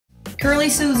Curly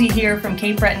Susie here from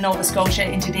Cape Breton, Nova Scotia.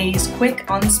 In today's quick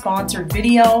unsponsored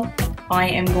video, I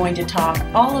am going to talk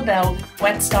all about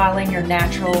wet styling your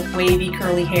natural wavy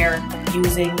curly hair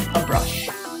using a brush.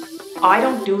 I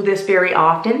don't do this very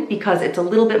often because it's a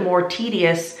little bit more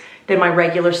tedious than my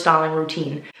regular styling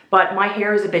routine. But my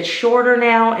hair is a bit shorter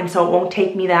now, and so it won't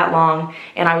take me that long,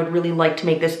 and I would really like to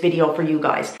make this video for you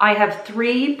guys. I have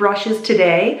 3 brushes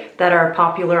today that are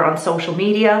popular on social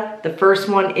media. The first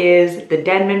one is the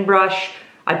Denman Brush.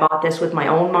 I bought this with my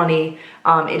own money.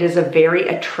 It is a very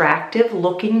attractive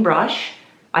looking brush.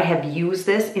 I have used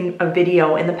this in a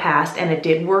video in the past and it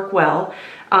did work well.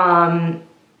 And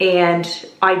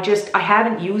I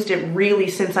haven't used it really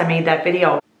since I made that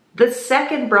video. The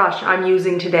second brush I'm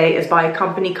using today is by a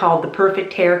company called the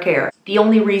Perfect Haircare. The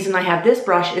only reason I have this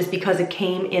brush is because it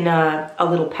came in a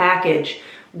little package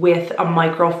with a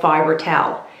microfiber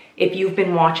towel. If you've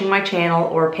been watching my channel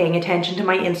or paying attention to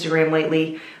my Instagram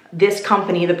lately, this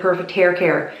company, the Perfect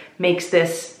Haircare, makes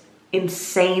this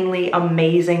insanely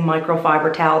amazing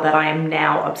microfiber towel that I am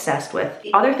now obsessed with.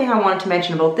 The other thing I wanted to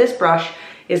mention about this brush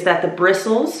is that the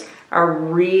bristles are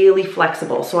really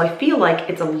flexible, so I feel like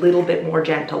it's a little bit more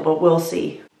gentle, but we'll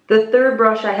see. The third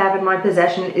brush I have in my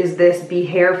possession is this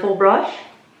Behairful Brush.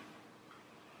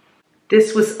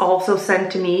 This was also sent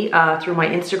to me through my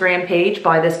Instagram page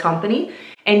by this company,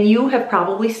 and you have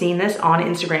probably seen this on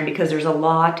Instagram because there's a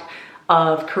lot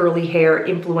of curly hair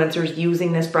influencers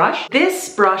using this brush.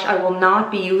 This brush I will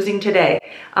not be using today.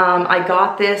 I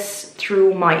got this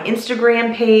through my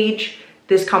Instagram page.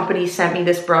 This company sent me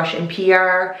this brush in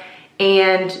PR.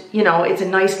 And, you know, it's a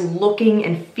nice looking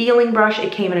and feeling brush.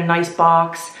 It came in a nice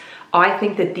box. I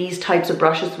think that these types of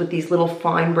brushes with these little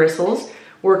fine bristles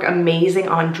work amazing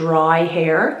on dry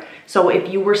hair. So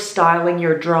if you were styling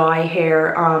your dry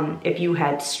hair, if you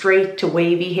had straight to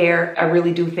wavy hair, I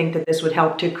really do think that this would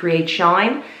help to create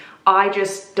shine. I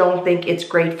just don't think it's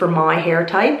great for my hair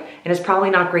type, and it's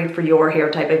probably not great for your hair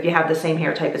type if you have the same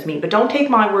hair type as me. But don't take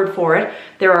my word for it.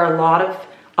 There are a lot of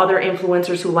other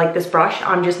influencers who like this brush.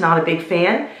 I'm just not a big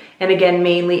fan. And again,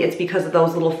 mainly it's because of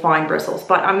those little fine bristles.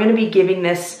 But I'm gonna be giving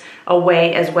this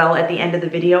away as well at the end of the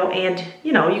video. And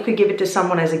you know, you could give it to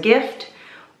someone as a gift,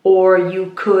 or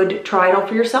you could try it out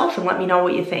for yourself and let me know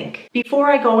what you think. Before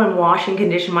I go and wash and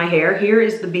condition my hair, here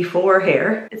is the before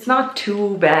hair. It's not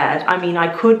too bad. I mean,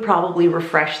 I could probably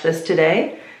refresh this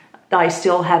today. I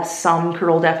still have some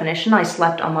curl definition. I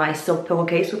slept on my silk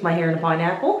pillowcase with my hair in a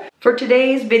pineapple. For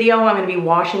today's video, I'm gonna be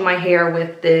washing my hair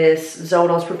with this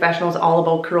Zotos Professional's All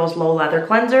About Curls Low Lather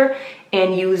Cleanser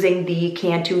and using the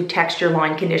Cantu TXTR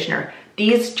Line Conditioner.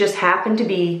 These just happen to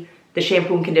be the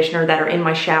shampoo and conditioner that are in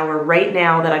my shower right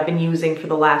now that I've been using for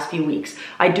the last few weeks.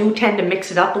 I do tend to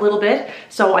mix it up a little bit,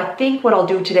 so I think what I'll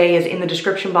do today is in the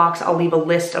description box, I'll leave a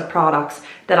list of products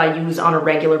that I use on a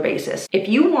regular basis. If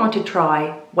you want to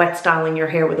try wet styling your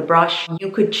hair with a brush, you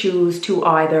could choose to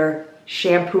either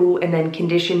shampoo and then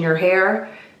condition your hair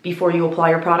before you apply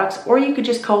your products, or you could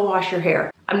just co-wash your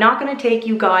hair. I'm not gonna take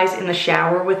you guys in the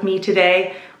shower with me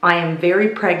today. I am very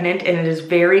pregnant and it is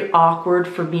very awkward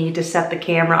for me to set the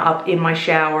camera up in my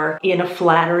shower in a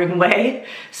flattering way.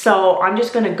 So I'm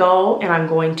just gonna go and I'm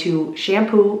going to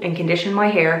shampoo and condition my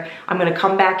hair. I'm gonna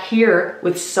come back here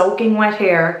with soaking wet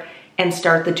hair and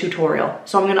start the tutorial.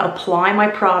 So I'm gonna apply my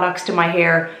products to my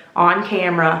hair on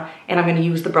camera, and I'm gonna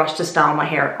use the brush to style my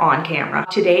hair on camera.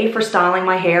 Today for styling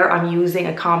my hair, I'm using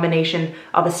a combination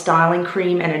of a styling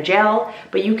cream and a gel,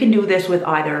 but you can do this with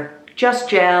either just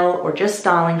gel or just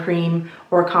styling cream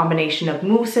or a combination of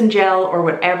mousse and gel or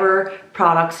whatever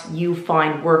products you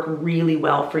find work really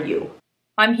well for you.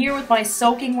 I'm here with my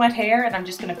soaking wet hair and I'm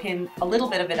just gonna pin a little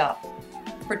bit of it up.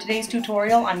 For today's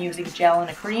tutorial, I'm using gel and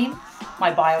a cream,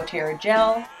 my BioTerra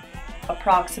gel,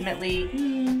 approximately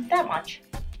that much,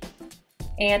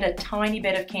 and a tiny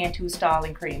bit of Cantu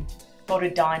styling cream, about a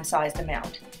dime-sized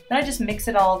amount. Then I just mix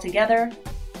it all together,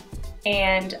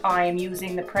 and I am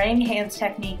using the praying hands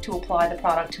technique to apply the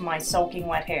product to my soaking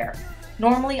wet hair.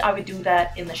 Normally I would do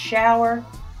that in the shower,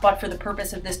 but for the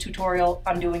purpose of this tutorial,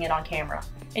 I'm doing it on camera.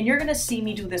 And you're gonna see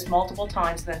me do this multiple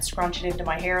times, then scrunch it into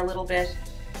my hair a little bit.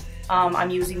 I'm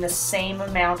using the same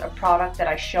amount of product that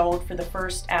I showed for the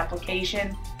first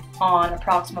application on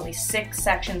approximately 6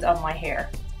 sections of my hair.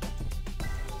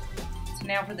 So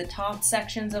now for the top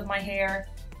sections of my hair,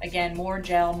 again, more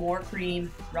gel, more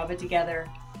cream, rub it together,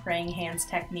 praying hands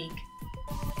technique.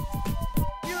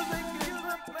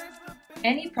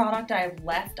 Any product I have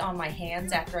left on my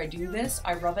hands after I do this,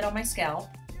 I rub it on my scalp,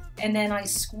 and then I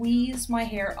squeeze my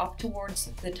hair up towards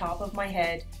the top of my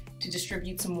head to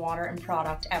distribute some water and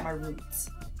product at my roots.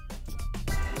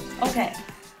 Okay,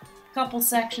 couple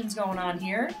sections going on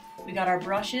here. We got our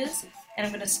brushes, and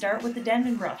I'm going to start with the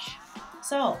Denman brush.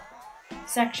 So,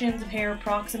 sections of hair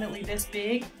approximately this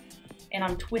big, and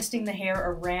I'm twisting the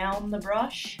hair around the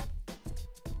brush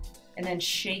and then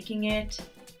shaking it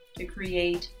to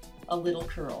create a little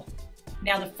curl.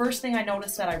 Now, the first thing I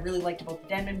noticed that I really liked about the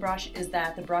Denman brush is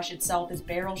that the brush itself is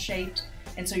barrel shaped,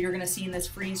 and so you're going to see in this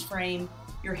freeze frame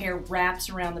your hair wraps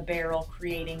around the barrel,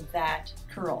 creating that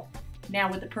curl. Now,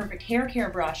 with the Perfect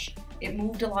Haircare brush, it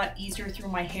moved a lot easier through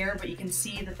my hair, but you can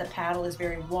see that the paddle is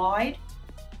very wide,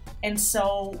 and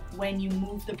so when you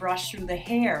move the brush through the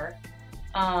hair,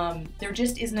 there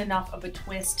just isn't enough of a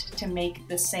twist to make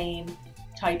the same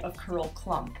type of curl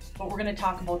clump. But we're going to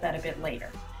talk about that a bit later.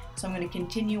 So I'm going to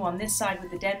continue on this side with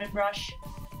the Denman brush.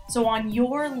 So on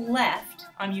your left,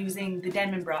 I'm using the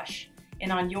Denman brush,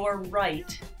 and on your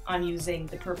right, I'm using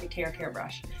the Perfect Haircare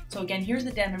brush. So again, here's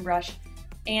the Denman brush.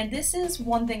 And this is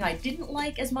one thing I didn't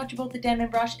like as much about the Denman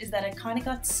brush, is that it kind of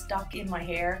got stuck in my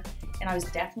hair, and I was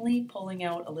definitely pulling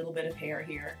out a little bit of hair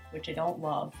here, which I don't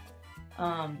love.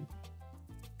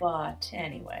 But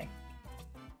anyway,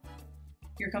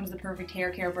 here comes the Perfect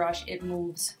Haircare brush. It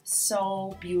moves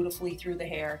so beautifully through the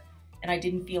hair, and I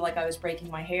didn't feel like I was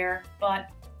breaking my hair, but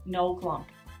no clump.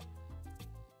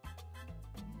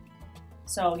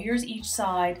 So here's each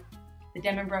side. The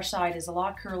Denman brush side is a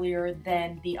lot curlier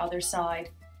than the other side,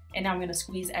 and now I'm going to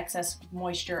squeeze excess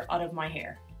moisture out of my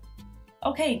hair.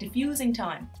 Okay, diffusing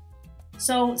time.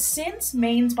 So since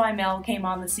Mains by Mel came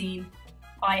on the scene,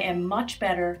 I am much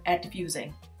better at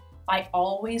diffusing. I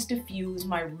always diffuse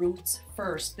my roots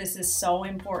first. This is so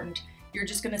important. You're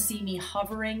just going to see me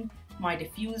hovering my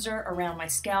diffuser around my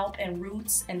scalp and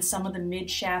roots and some of the mid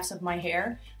shafts of my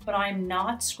hair, but I'm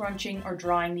not scrunching or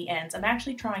drying the ends. I'm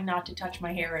actually trying not to touch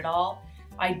my hair at all.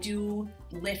 I do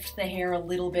lift the hair a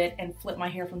little bit and flip my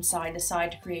hair from side to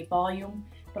side to create volume,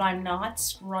 but I'm not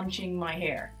scrunching my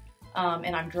hair.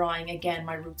 And I'm drying, again,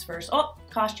 my roots first. Oh,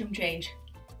 costume change.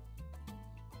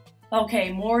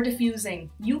 Okay, more diffusing.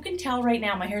 You can tell right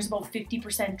now my hair is about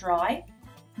 50% dry.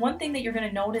 One thing that you're going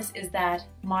to notice is that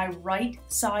my right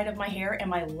side of my hair and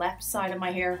my left side of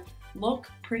my hair look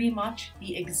pretty much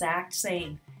the exact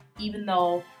same, even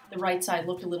though the right side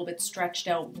looked a little bit stretched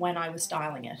out when I was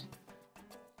styling it.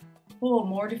 Oh,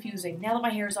 more diffusing. Now that my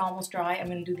hair is almost dry, I'm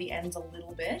going to do the ends a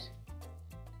little bit,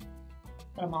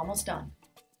 but I'm almost done.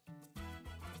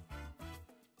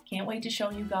 Can't wait to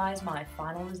show you guys my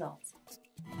final results.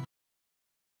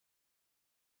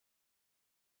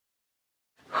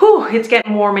 Whew, it's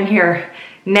getting warm in here.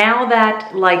 Now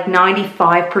that like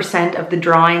 95% of the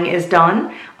drying is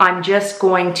done, I'm just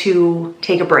going to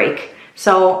take a break.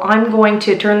 So I'm going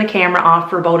to turn the camera off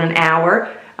for about an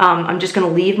hour. I'm just going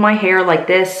to leave my hair like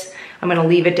this. I'm going to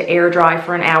leave it to air dry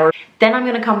for an hour. Then I'm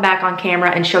going to come back on camera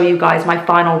and show you guys my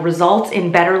final results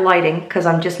in better lighting, because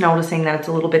I'm just noticing that it's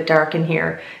a little bit dark in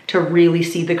here to really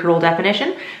see the curl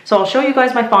definition. So I'll show you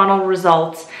guys my final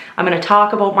results. I'm going to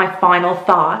talk about my final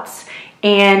thoughts.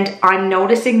 And I'm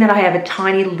noticing that I have a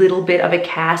tiny little bit of a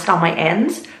cast on my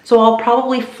ends. So I'll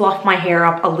probably fluff my hair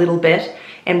up a little bit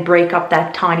and break up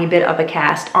that tiny bit of a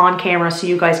cast on camera so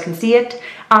you guys can see it.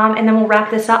 And then we'll wrap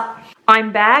this up.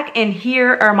 I'm back, and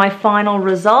here are my final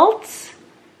results.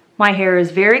 My hair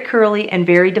is very curly and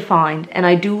very defined, and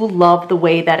I do love the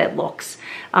way that it looks.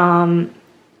 I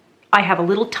have a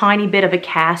little tiny bit of a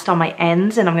cast on my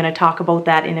ends, and I'm going to talk about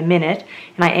that in a minute,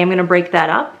 and I am going to break that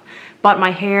up. But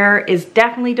my hair is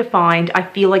definitely defined. I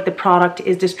feel like the product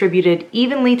is distributed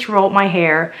evenly throughout my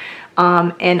hair.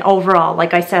 And overall,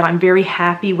 like I said, I'm very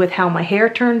happy with how my hair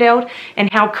turned out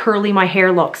and how curly my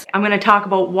hair looks. I'm going to talk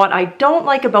about what I don't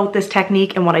like about this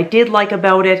technique and what I did like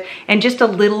about it, and just a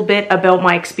little bit about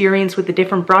my experience with the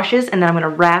different brushes, and then I'm going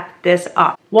to wrap this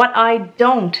up. What I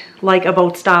don't like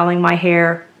about styling my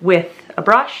hair with a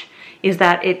brush is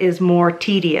that it is more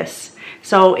tedious.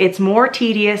 So it's more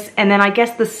tedious, and then I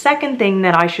guess the second thing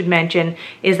that I should mention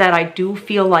is that I do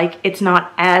feel like it's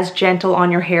not as gentle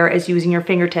on your hair as using your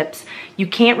fingertips. You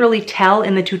can't really tell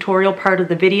in the tutorial part of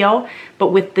the video, but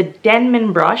with the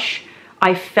Denman brush,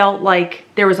 I felt like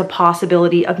there was a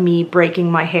possibility of me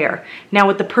breaking my hair. Now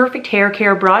with the Perfect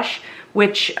Haircare brush,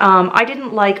 which I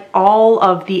didn't like all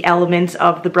of the elements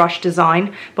of the brush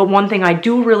design, but one thing I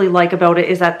do really like about it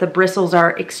is that the bristles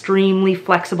are extremely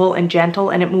flexible and gentle,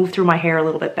 and it moved through my hair a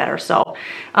little bit better. So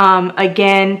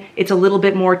again, it's a little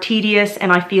bit more tedious,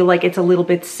 and I feel like it's a little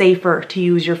bit safer to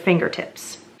use your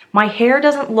fingertips. My hair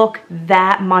doesn't look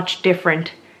that much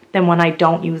different than when I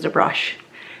don't use a brush.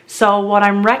 So what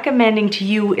I'm recommending to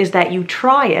you is that you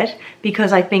try it,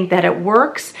 because I think that it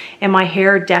works and my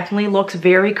hair definitely looks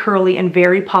very curly and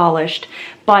very polished,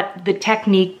 but the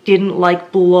technique didn't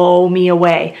like blow me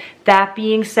away. That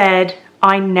being said,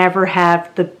 I never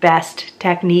have the best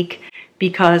technique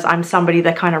because I'm somebody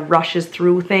that kind of rushes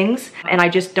through things, and I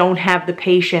just don't have the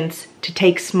patience to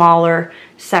take smaller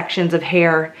sections of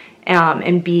hair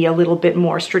and be a little bit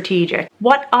more strategic.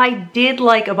 What I did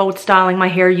like about styling my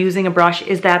hair using a brush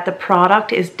is that the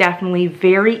product is definitely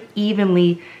very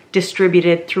evenly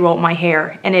distributed throughout my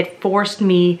hair, and it forced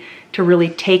me to really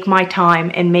take my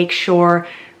time and make sure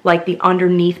like the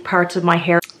underneath parts of my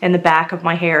hair and the back of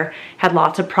my hair had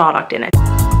lots of product in it.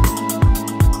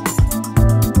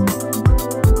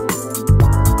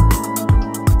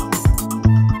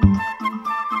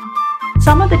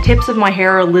 Some of the tips of my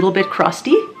hair are a little bit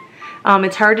crusty.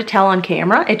 It's hard to tell on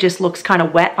camera. It just looks kind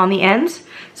of wet on the ends.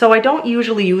 So I don't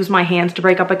usually use my hands to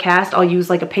break up a cast. I'll use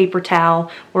like a paper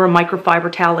towel or a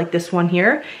microfiber towel like this one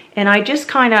here. And I just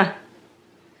kind of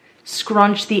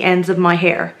scrunch the ends of my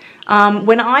hair.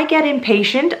 When I get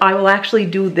impatient, I will actually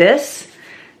do this.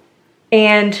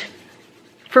 And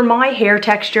for my hair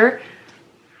texture,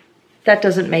 that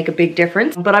doesn't make a big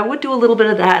difference. But I would do a little bit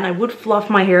of that, and I would fluff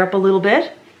my hair up a little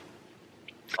bit.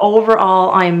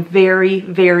 Overall, I am very,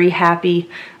 very happy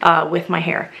with my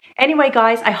hair. Anyway,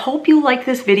 guys, I hope you liked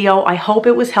this video. I hope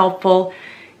it was helpful.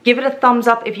 Give it a thumbs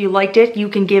up if you liked it. You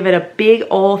can give it a big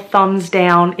old thumbs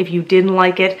down if you didn't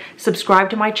like it. Subscribe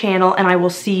to my channel, and I will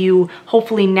see you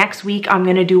hopefully next week. I'm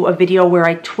going to do a video where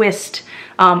I twist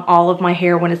all of my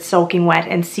hair when it's soaking wet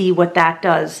and see what that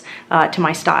does to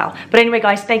my style. But anyway,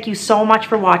 guys, thank you so much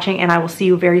for watching, and I will see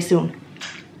you very soon.